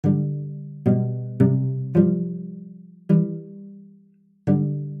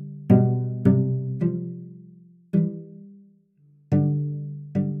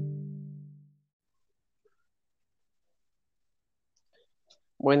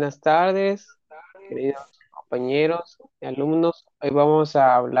Buenas tardes, queridos compañeros y alumnos. Hoy vamos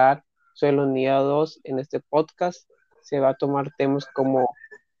a hablar sobre la unidad 2 en este podcast. Se va a tomar temas como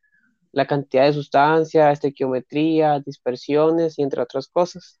la cantidad de sustancia, estequiometría, dispersiones y entre otras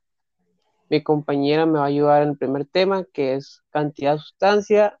cosas. Mi compañera me va a ayudar en el primer tema, que es cantidad de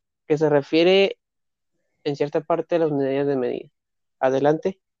sustancia, que se refiere en cierta parte a las unidades de medida.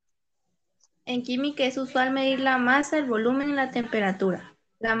 Adelante. En química es usual medir la masa, el volumen y la temperatura.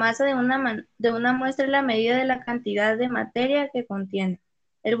 La masa de una muestra es la medida de la cantidad de materia que contiene.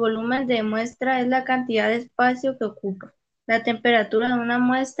 El volumen de muestra es la cantidad de espacio que ocupa. La temperatura de una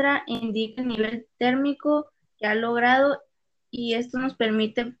muestra indica el nivel térmico que ha logrado y esto nos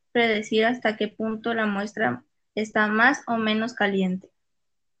permite predecir hasta qué punto la muestra está más o menos caliente.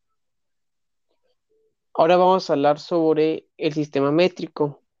 Ahora vamos a hablar sobre el sistema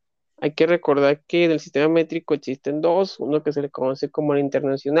métrico. Hay que recordar que en el sistema métrico existen dos, uno que se le conoce como el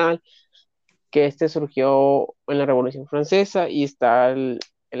internacional, que este surgió en la Revolución Francesa, y está el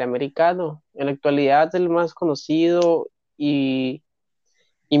americano. En la actualidad el más conocido y,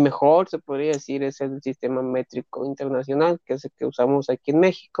 y mejor, se podría decir, es el sistema métrico internacional, que es el que usamos aquí en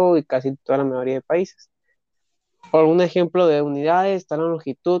México y casi toda la mayoría de países. Por un ejemplo de unidades está la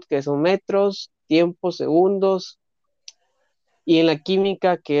longitud, que son metros, tiempos, segundos, y en la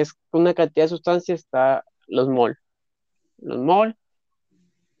química, que es una cantidad de sustancias, está los mol. Los mol,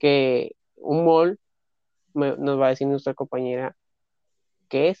 que un mol, nos va a decir nuestra compañera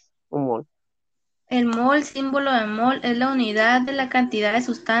qué es un mol. El mol, símbolo de mol, es la unidad de la cantidad de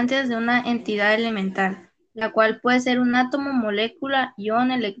sustancias de una entidad elemental, la cual puede ser un átomo, molécula,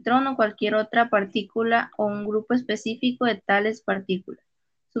 ion, electrón o cualquier otra partícula o un grupo específico de tales partículas.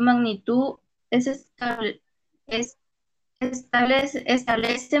 Su magnitud es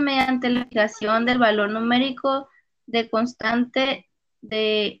establece mediante la fijación del valor numérico de constante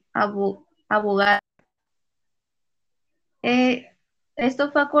de Avogadro. Eh,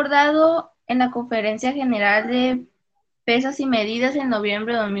 Esto fue acordado en la Conferencia General de Pesas y Medidas en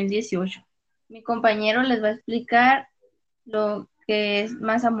noviembre de 2018. Mi compañero les va a explicar lo que es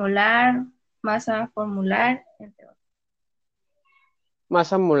masa molar, masa formular, entre otros.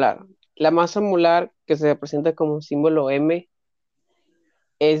 Masa molar. La masa molar, que se representa como símbolo M,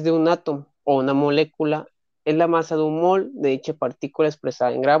 es de un átomo o una molécula. Es la masa de un mol de dicha partícula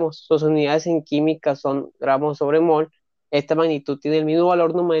expresada en gramos. Sus unidades en química son gramos sobre mol. Esta magnitud tiene el mismo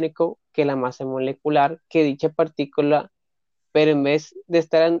valor numérico que la masa molecular que dicha partícula, pero en vez de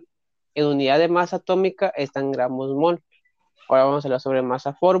estar en unidad de masa atómica, está en gramos mol. Ahora vamos a hablar sobre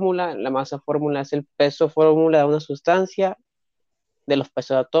masa fórmula. La masa fórmula es el peso fórmula de una sustancia, de los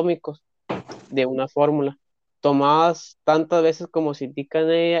pesos atómicos de una fórmula, tomadas tantas veces como se indica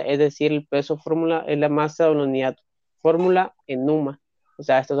en ella, es decir, el peso fórmula es la masa de una unidad fórmula en UMA. O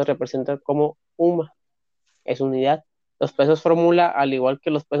sea, esto se representa como UMA, es unidad. Los pesos fórmula, al igual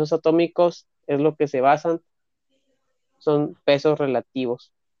que los pesos atómicos, es lo que se basan, son pesos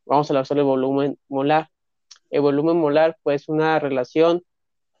relativos. Vamos a hablar sobre el volumen molar. El volumen molar, pues, una relación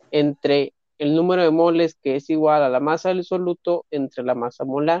entre el número de moles, que es igual a la masa del soluto, entre la masa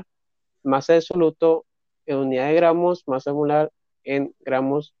molar. Masa de soluto en unidad de gramos, masa molar en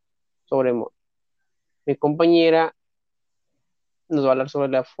gramos sobre mol. Mi compañera nos va a hablar sobre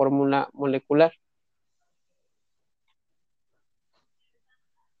la fórmula molecular.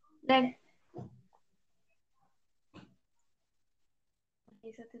 La-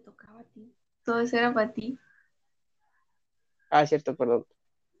 Esa te tocaba a ti. Todo eso era para ti. Ah, cierto, perdón.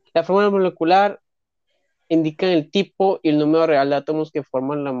 La fórmula molecular indica el tipo y el número real de átomos que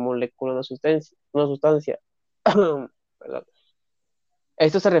forman la molécula de una sustancia. Una sustancia. Perdón.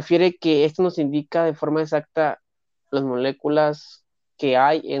 Esto se refiere que esto nos indica de forma exacta las moléculas que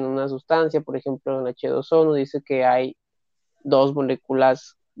hay en una sustancia. Por ejemplo, en H2O nos dice que hay dos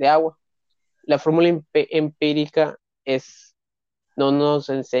moléculas de agua. La fórmula empírica es, no nos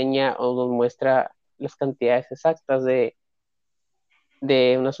enseña o nos muestra las cantidades exactas de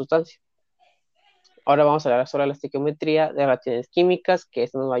una sustancia. Ahora vamos a hablar sobre la estequiometría de reacciones químicas, que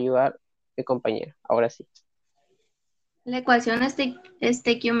esto nos va a ayudar mi compañera. Ahora sí. La ecuación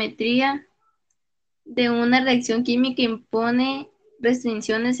estequiometría de una reacción química impone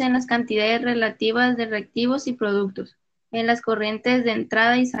restricciones en las cantidades relativas de reactivos y productos, en las corrientes de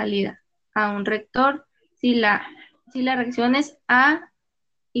entrada y salida a un reactor. Si la reacción es A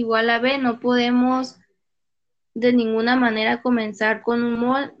igual a B, no podemos de ninguna manera comenzar con un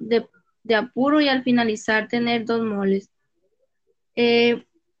mol de apuro y al finalizar tener 2 moles. Eh,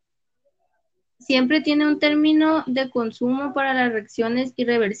 Siempre tiene un término de consumo para las reacciones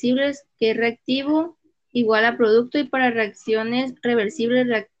irreversibles que es reactivo igual a producto y para reacciones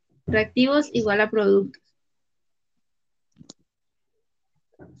reversibles reactivos igual a productos.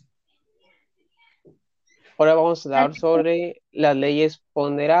 Ahora vamos a hablar sobre las leyes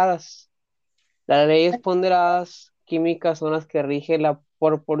ponderadas. Las leyes ponderadas químicas son las que rigen la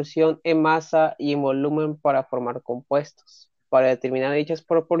proporción en masa y en volumen para formar compuestos. Para determinar dichas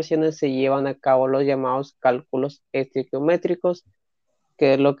proporciones se llevan a cabo los llamados cálculos estequiométricos,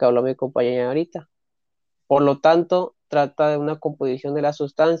 que es lo que habló mi compañera ahorita. Por lo tanto, trata de una composición de las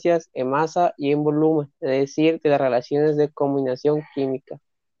sustancias en masa y en volumen, es decir, de las relaciones de combinación química.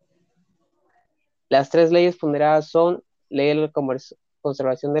 Las tres leyes ponderadas son ley de la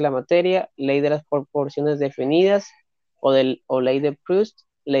conservación de la materia, ley de las proporciones definidas o ley de Proust,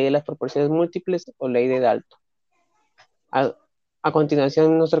 ley de las proporciones múltiples o ley de Dalton. A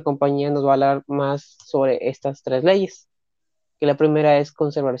continuación, nuestra compañía nos va a hablar más sobre estas tres leyes, que la primera es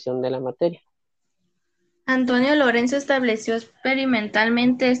conservación de la materia. Antonio Lorenzo estableció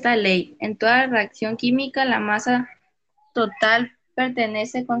experimentalmente esta ley. En toda reacción química, la masa total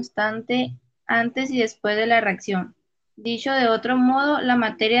permanece constante antes y después de la reacción. Dicho de otro modo, la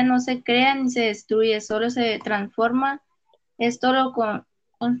materia no se crea ni se destruye, solo se transforma. Esto lo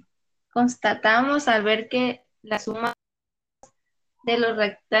constatamos al ver que la suma de los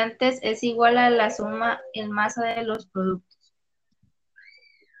reactantes es igual a la suma en masa de los productos.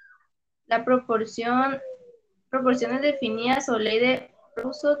 La proporciones definidas o ley de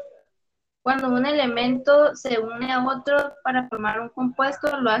Rousseau. Cuando un elemento se une a otro para formar un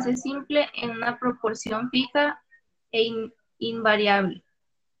compuesto, lo hace simple en una proporción fija e invariable,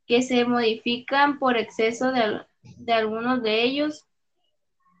 que se modifican por exceso de algunos de ellos.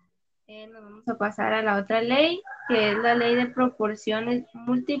 Nos vamos a pasar a la otra ley, que es la ley de proporciones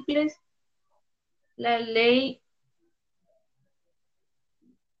múltiples. La ley...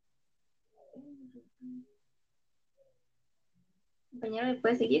 Compañero, ¿me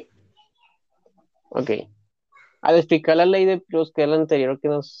puede seguir? Ok. Al explicar la ley de Proust, que es la anterior que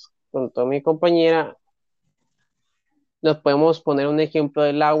nos contó mi compañera, nos podemos poner un ejemplo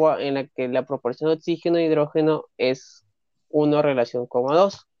del agua en la que la proporción de oxígeno e hidrógeno es 1 relación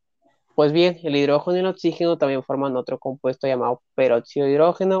 2. Pues bien, el hidrógeno y el oxígeno también forman otro compuesto llamado peróxido de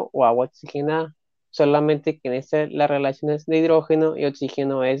hidrógeno o agua oxigenada, solamente que en este las relaciones de hidrógeno y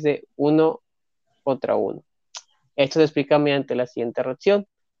oxígeno es de 1 contra 1. Esto se explica mediante la siguiente reacción,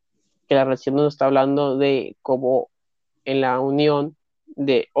 que la reacción nos está hablando de cómo en la unión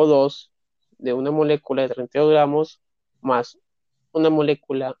de O2 de una molécula de 32 gramos más una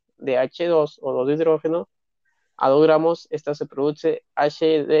molécula de H2 o 2 de hidrógeno a 2 gramos, esta se produce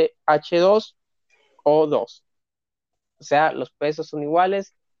H2O2. O sea, los pesos son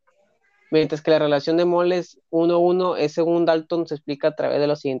iguales, mientras que la relación de moles 1-1 es según Dalton se explica a través de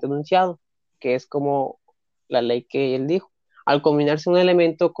lo siguiente enunciado, que es como la ley que él dijo. Al combinarse un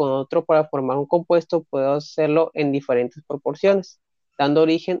elemento con otro para formar un compuesto, puedo hacerlo en diferentes proporciones, dando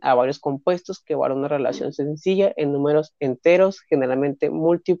origen a varios compuestos que guardan una relación sencilla en números enteros, generalmente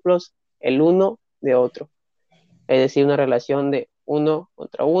múltiplos el uno de otro. Es decir, una relación de 1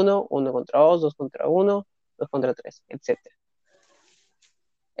 contra 1, 1 contra 2, 2 contra 1, 2 contra 3, etc.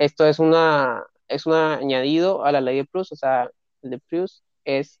 Esto es un añadido a la ley de Proust, o sea, el de Proust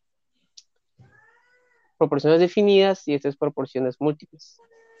es proporciones definidas y estas es proporciones múltiples.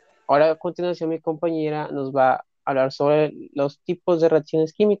 Ahora a continuación mi compañera nos va a hablar sobre los tipos de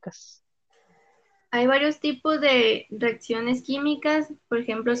reacciones químicas. Hay varios tipos de reacciones químicas, por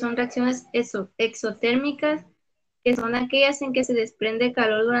ejemplo, son reacciones exotérmicas, que son aquellas en que se desprende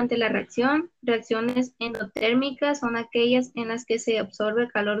calor durante la reacción. Reacciones endotérmicas son aquellas en las que se absorbe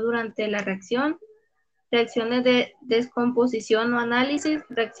calor durante la reacción. Reacciones de descomposición o análisis,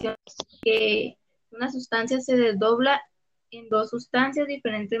 reacciones que una sustancia se desdobla en dos sustancias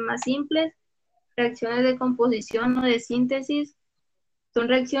diferentes más simples. Reacciones de composición o de síntesis son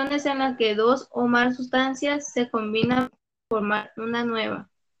reacciones en las que dos o más sustancias se combinan para formar una nueva.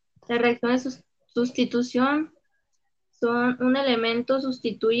 Las reacciones de sustitución son un elemento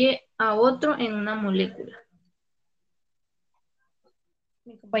sustituye a otro en una molécula.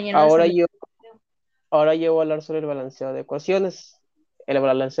 Mi compañero Ahora yo, ahora yo voy a hablar sobre el balanceo de ecuaciones. El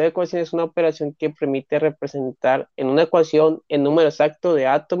balanceo de ecuaciones es una operación que permite representar en una ecuación el número exacto de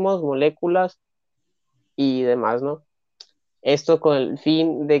átomos, moléculas y demás, ¿no? Esto con el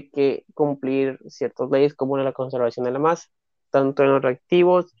fin de que cumplir ciertas leyes como la conservación de la masa. Tanto en los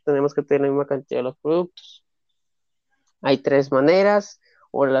reactivos tenemos que tener la misma cantidad de los productos. Hay tres maneras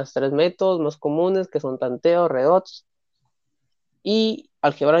o las tres métodos más comunes que son tanteo, redox y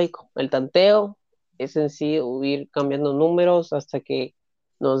algebraico. El tanteo es en sí ir cambiando números hasta que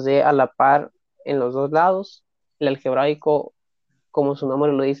nos dé a la par en los dos lados. El algebraico, como su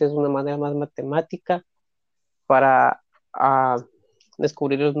nombre lo dice, es una manera más matemática para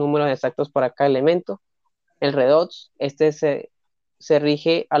descubrir los números exactos para cada elemento. El redox, se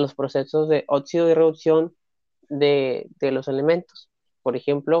rige a los procesos de óxido y reducción de los elementos. Por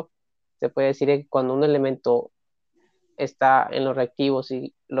ejemplo, se puede decir que cuando un elemento está en los reactivos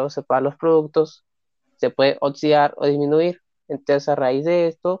y luego separa los productos, se puede oxidar o disminuir. Entonces, a raíz de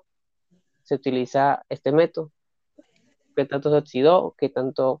esto, se utiliza este método. ¿Qué tanto se oxidó? ¿Qué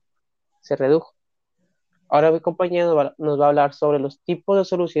tanto se redujo? Ahora mi compañero nos va a hablar sobre los tipos de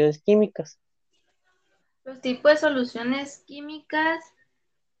soluciones químicas. Los tipos de soluciones químicas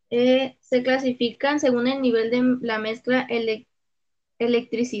se clasifican según el nivel de la mezcla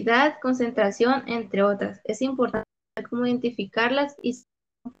electricidad, concentración, entre otras. Es importante saber cómo identificarlas y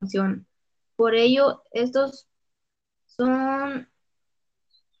cómo funcionan. Por ello, estos son,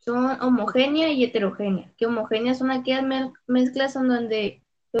 son homogénea y heterogénea. Que homogéneas son aquellas mezclas en donde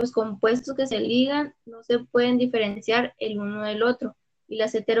los compuestos que se ligan no se pueden diferenciar el uno del otro. Y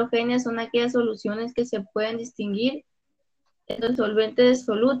las heterogéneas son aquellas soluciones que se pueden distinguir el solvente de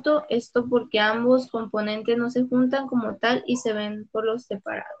soluto, esto porque ambos componentes no se juntan como tal y se ven por los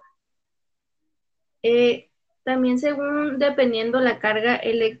separados. También según dependiendo la carga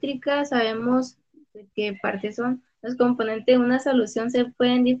eléctrica, sabemos de qué parte son. Los componentes de una solución se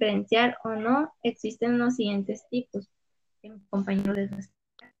pueden diferenciar o no. Existen los siguientes tipos. Que mi compañero les va a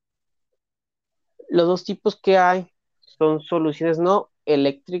explicar. Los dos tipos que hay son soluciones no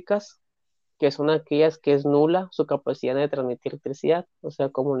eléctricas, que son aquellas que es nula su capacidad de transmitir electricidad. O sea,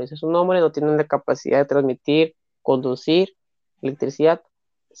 como le dice su nombre, no tienen la capacidad de transmitir, conducir electricidad.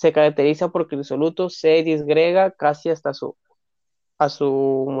 Se caracteriza porque el soluto se disgrega casi hasta a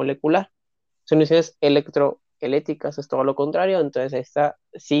su molecular. Soluciones electroeléctricas es todo lo contrario, entonces esta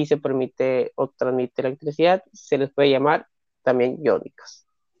sí se permite o transmite electricidad, se les puede llamar también iónicas.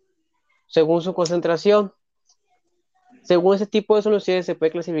 Según su concentración, según ese tipo de soluciones se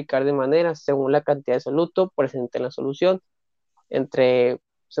puede clasificar de maneras, según la cantidad de soluto presente en la solución,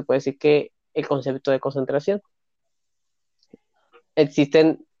 se puede decir que el concepto de concentración.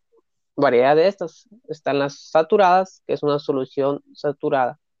 Existen variedad de estas. Están las saturadas, que es una solución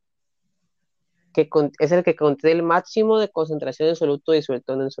saturada, que es el que contiene el máximo de concentración de soluto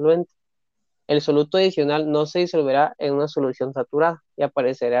disuelto en el solvente. El soluto adicional no se disolverá en una solución saturada y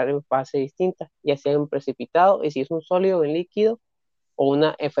aparecerá en fase distinta, ya sea en precipitado y si es un sólido en líquido, o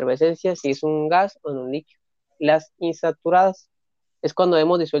una efervescencia si es un gas o en un líquido. Las insaturadas es cuando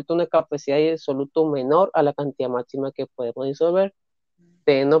hemos disuelto una capacidad de soluto menor a la cantidad máxima que podemos disolver,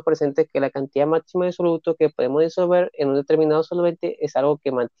 teniendo presente que la cantidad máxima de soluto que podemos disolver en un determinado solvente es algo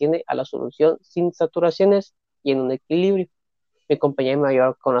que mantiene a la solución sin saturaciones y en un equilibrio. Mi compañera me va a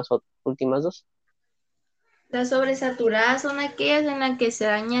ayudar con las últimas dos. Las sobresaturadas son aquellas en las que se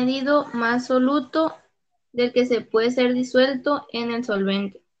ha añadido más soluto del que se puede ser disuelto en el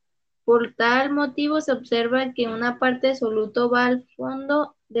solvente. Por tal motivo se observa que una parte de soluto va al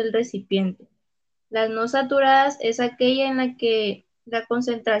fondo del recipiente. Las no saturadas es aquella en la que la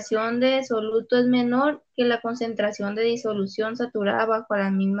concentración de soluto es menor que la concentración de disolución saturada bajo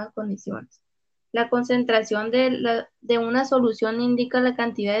las mismas condiciones. La concentración de una solución indica la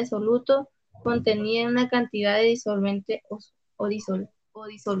cantidad de soluto contenida en una cantidad de disolvente o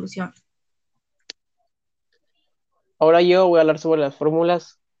disolución. Ahora yo voy a hablar sobre las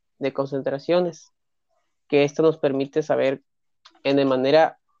fórmulas de concentraciones, que esto nos permite saber de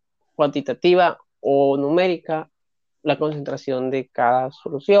manera cuantitativa o numérica la concentración de cada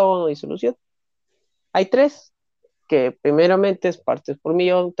solución o disolución. Hay tres, que primeramente es partes por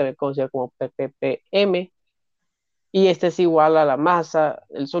millón, también conocido como ppm, y este es igual a la masa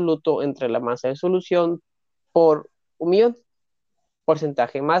del soluto entre la masa de solución por un millón,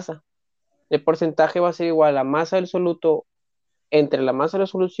 porcentaje masa. El porcentaje va a ser igual a la masa del soluto entre la masa de la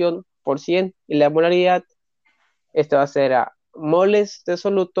solución por 100, y la molaridad, este va a ser a moles de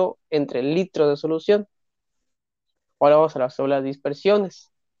soluto entre litros de solución. Ahora vamos a hablar sobre las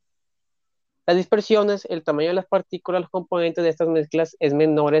dispersiones. Las dispersiones, el tamaño de las partículas, los componentes de estas mezclas es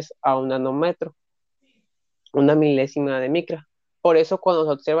menores a un nanómetro, una milésima de micra. Por eso cuando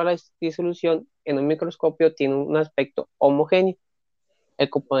se observa la disolución en un microscopio tiene un aspecto homogéneo. El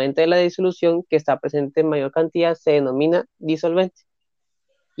componente de la disolución que está presente en mayor cantidad se denomina disolvente,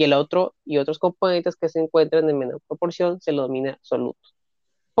 y el otro y otros componentes que se encuentran en menor proporción se lo denomina soluto.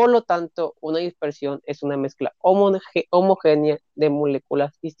 Por lo tanto, una dispersión es una mezcla homogénea de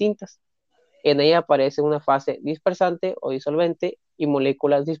moléculas distintas. En ella aparece una fase dispersante o disolvente y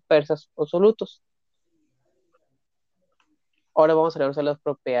moléculas dispersas o solutos. Ahora vamos a hablar sobre las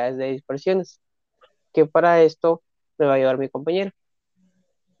propiedades de dispersiones. que para esto me va a ayudar mi compañera.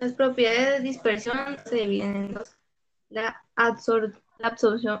 Las propiedades de dispersión se dividen en dos. La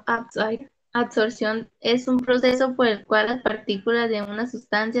absorción es un proceso por el cual las partículas de una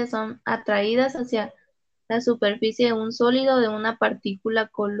sustancia son atraídas hacia la superficie de un sólido o de una partícula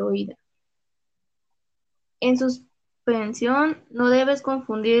coloidal. En suspensión, no debes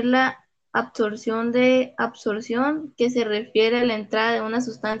confundir la absorción de absorción, que se refiere a la entrada de una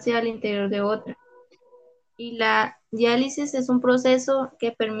sustancia al interior de otra. Y la diálisis es un proceso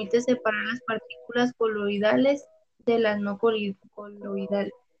que permite separar las partículas coloidales de las no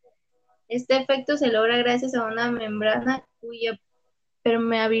coloidales. Este efecto se logra gracias a una membrana cuya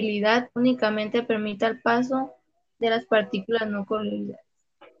permeabilidad únicamente permite el paso de las partículas no coloidales.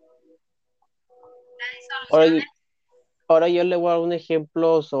 Ahora, ahora yo le voy a dar un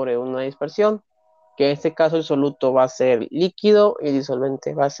ejemplo sobre una dispersión, que en este caso el soluto va a ser líquido y el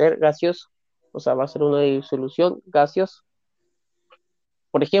disolvente va a ser gaseoso, o sea, va a ser una disolución gaseosa.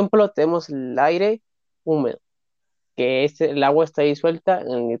 Por ejemplo, tenemos el aire húmedo, que el agua está disuelta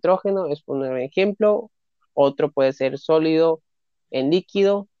en nitrógeno, es un ejemplo. Otro puede ser sólido en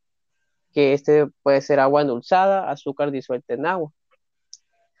líquido, que este puede ser agua endulzada, azúcar disuelta en agua.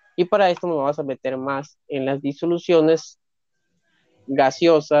 Y para esto nos vamos a meter más en las disoluciones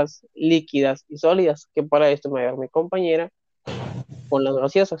gaseosas, líquidas y sólidas, que para esto me va a dar mi compañera con las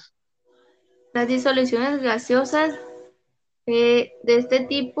gaseosas. Las disoluciones gaseosas de este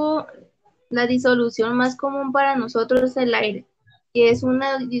tipo, la disolución más común para nosotros es el aire, que es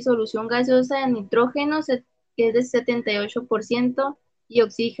una disolución gaseosa de nitrógeno, que es de 78%, y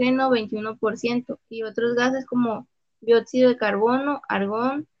oxígeno 21%, y otros gases como dióxido de carbono,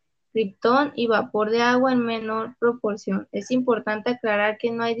 argón, criptón y vapor de agua en menor proporción. Es importante aclarar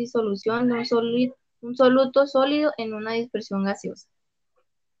que no hay disolución de un soluto sólido en una dispersión gaseosa.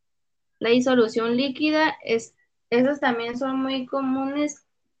 La disolución líquida, esas también son muy comunes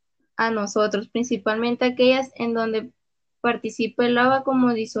a nosotros, principalmente aquellas en donde participa el agua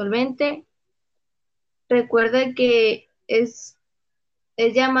como disolvente. Recuerda que es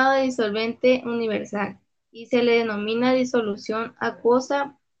llamado disolvente universal y se le denomina disolución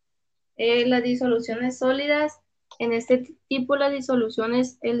acuosa. Las disoluciones sólidas, en este tipo las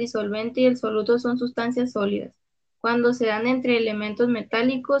disoluciones, el disolvente y el soluto son sustancias sólidas. Cuando se dan entre elementos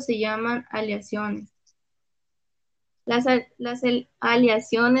metálicos se llaman aleaciones. Las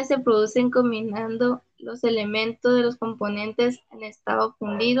aleaciones se producen combinando los elementos de los componentes en estado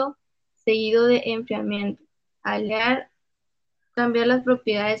fundido, seguido de enfriamiento. Alear, cambiar las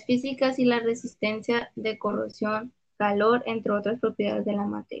propiedades físicas y la resistencia de corrosión, calor, entre otras propiedades de la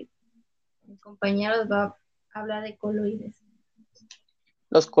materia. Mi compañero nos va a hablar de coloides.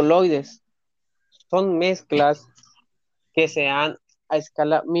 Los coloides son mezclas que se dan a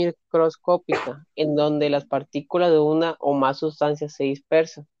escala microscópica, en donde las partículas de una o más sustancias se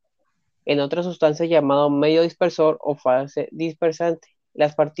dispersan en otra sustancia llamado medio dispersor o fase dispersante.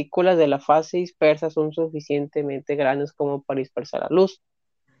 Las partículas de la fase dispersa son suficientemente grandes como para dispersar la luz,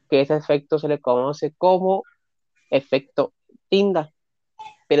 que ese efecto se le conoce como efecto Tyndall,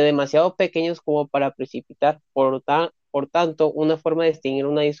 pero demasiado pequeños como para precipitar. Por tanto, una forma de distinguir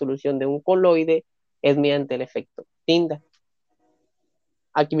una disolución de un coloide es mediante el efecto Tyndall.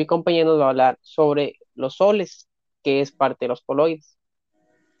 Aquí mi compañero nos va a hablar sobre los soles, que es parte de los coloides.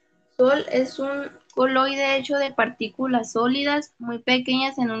 Sol es un coloide hecho de partículas sólidas muy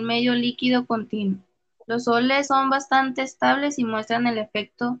pequeñas en un medio líquido continuo. Los soles son bastante estables y muestran el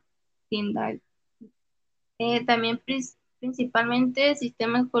efecto Tyndall. También principalmente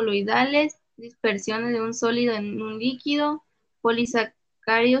sistemas coloidales, dispersiones de un sólido en un líquido,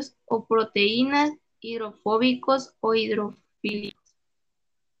 polisacáridos o proteínas, hidrofóbicos o hidrofílicos.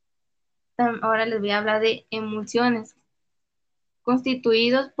 Ahora les voy a hablar de emulsiones,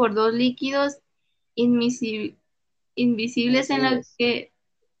 constituidos por dos líquidos invisibles en la que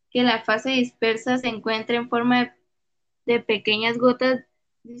la fase dispersa se encuentra en forma de pequeñas gotas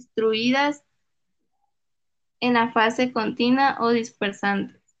distribuidas en la fase continua o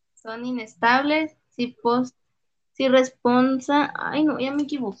dispersante. Son inestables si responsa, ay no, ya me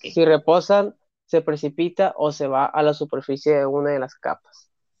equivoqué. Si reposan, se precipita o se va a la superficie de una de las capas.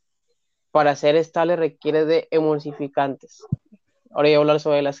 Para ser estable requiere de emulsificantes. Ahora voy a hablar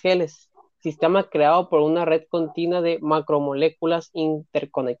sobre las geles. Sistema creado por una red continua de macromoléculas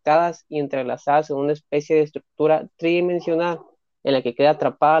interconectadas y entrelazadas en una especie de estructura tridimensional en la que queda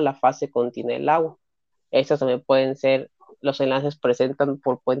atrapada la fase continua del agua. Estas también pueden ser, los enlaces presentan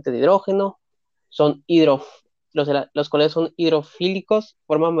por puente de hidrógeno, son los cuales son hidrofílicos,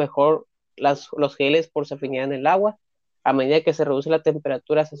 forman mejor los geles por su afinidad en el agua, A medida que se reduce la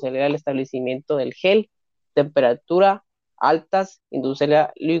temperatura, se acelera el establecimiento del gel. Temperatura altas induce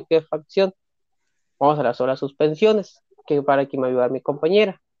la liquefacción. Vamos a hablar sobre las suspensiones, que para aquí me va a ayudar mi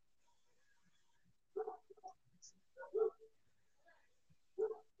compañera.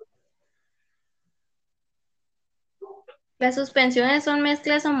 Las suspensiones son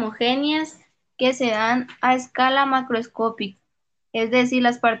mezclas homogéneas que se dan a escala macroscópica. Es decir,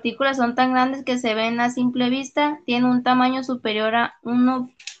 las partículas son tan grandes que se ven a simple vista, tienen un tamaño superior a 1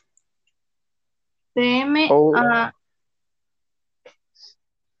 pm Oh,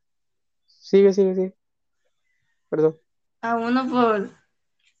 sigue, perdón. a 1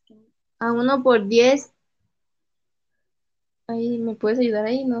 por 10. Ahí, ¿me puedes ayudar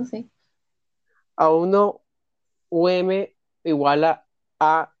ahí? No sé. A 1 igual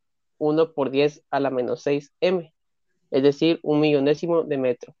a 1 por 10 a la menos 6 m, es decir, 1 millonésimo de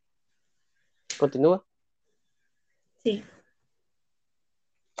metro. Continúa. Sí.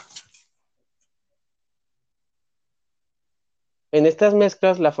 En estas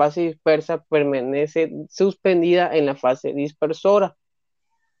mezclas, la fase dispersa permanece suspendida en la fase dispersora.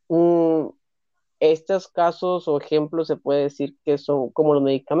 Estos casos o ejemplos se puede decir que son como los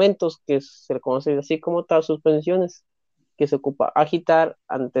medicamentos, que se le conoce así como tal suspensiones, que se ocupa agitar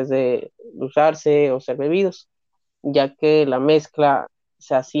antes de usarse o ser bebidos, ya que la mezcla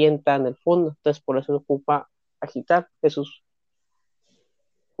se asienta en el fondo, entonces por eso se ocupa agitar.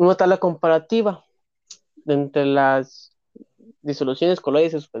 Una tabla comparativa entre las disoluciones,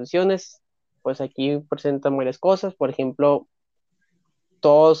 colloides y suspensiones, pues aquí presentan varias cosas, por ejemplo,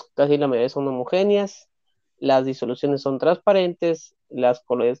 todos, casi la mayoría son homogéneas, las disoluciones son transparentes, las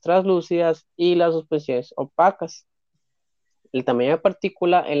colloides translúcidas y las suspensiones opacas. El tamaño de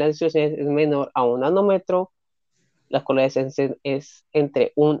partícula en las disoluciones es menor a 1 nanómetro, las colloides es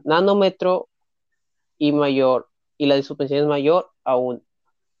entre 1 nanómetro y mayor, y la suspensión es mayor a 1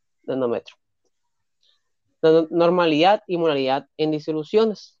 nanómetro. La normalidad y molaridad en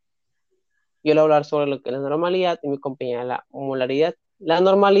disoluciones. Yo le voy a hablar sobre lo que es la normalidad y mi compañera la molaridad. La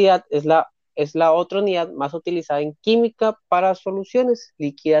normalidad es la otra unidad más utilizada en química para soluciones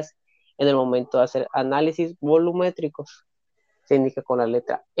líquidas en el momento de hacer análisis volumétricos. Se indica con la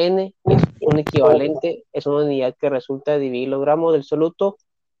letra N y es un equivalente, es una unidad que resulta de dividir los gramos del soluto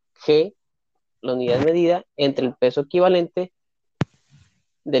G, la unidad medida, entre el peso equivalente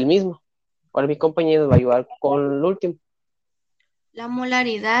del mismo. Ahora mi compañero nos va a ayudar con el último. La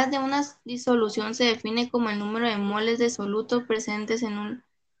molaridad de una disolución se define como el número de moles de soluto presentes en un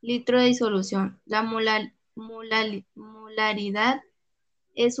litro de disolución. La molaridad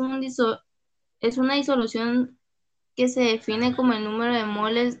es es una disolución que se define como el número de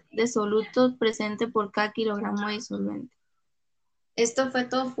moles de soluto presente por cada kilogramo de disolvente. Esto fue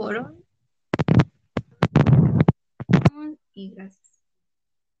todo por hoy y gracias.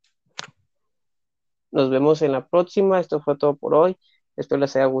 Nos vemos en la próxima. Esto fue todo por hoy. Espero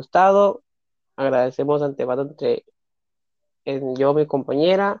les haya gustado. Agradecemos antemano entre yo, mi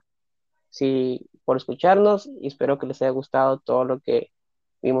compañera, por escucharnos y espero que les haya gustado todo lo que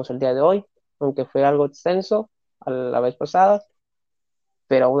vimos el día de hoy, aunque fue algo extenso a la vez pasada,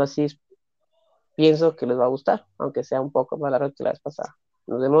 pero aún así pienso que les va a gustar, aunque sea un poco más largo que la vez pasada.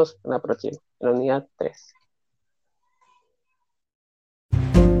 Nos vemos en la próxima, en la unidad 3.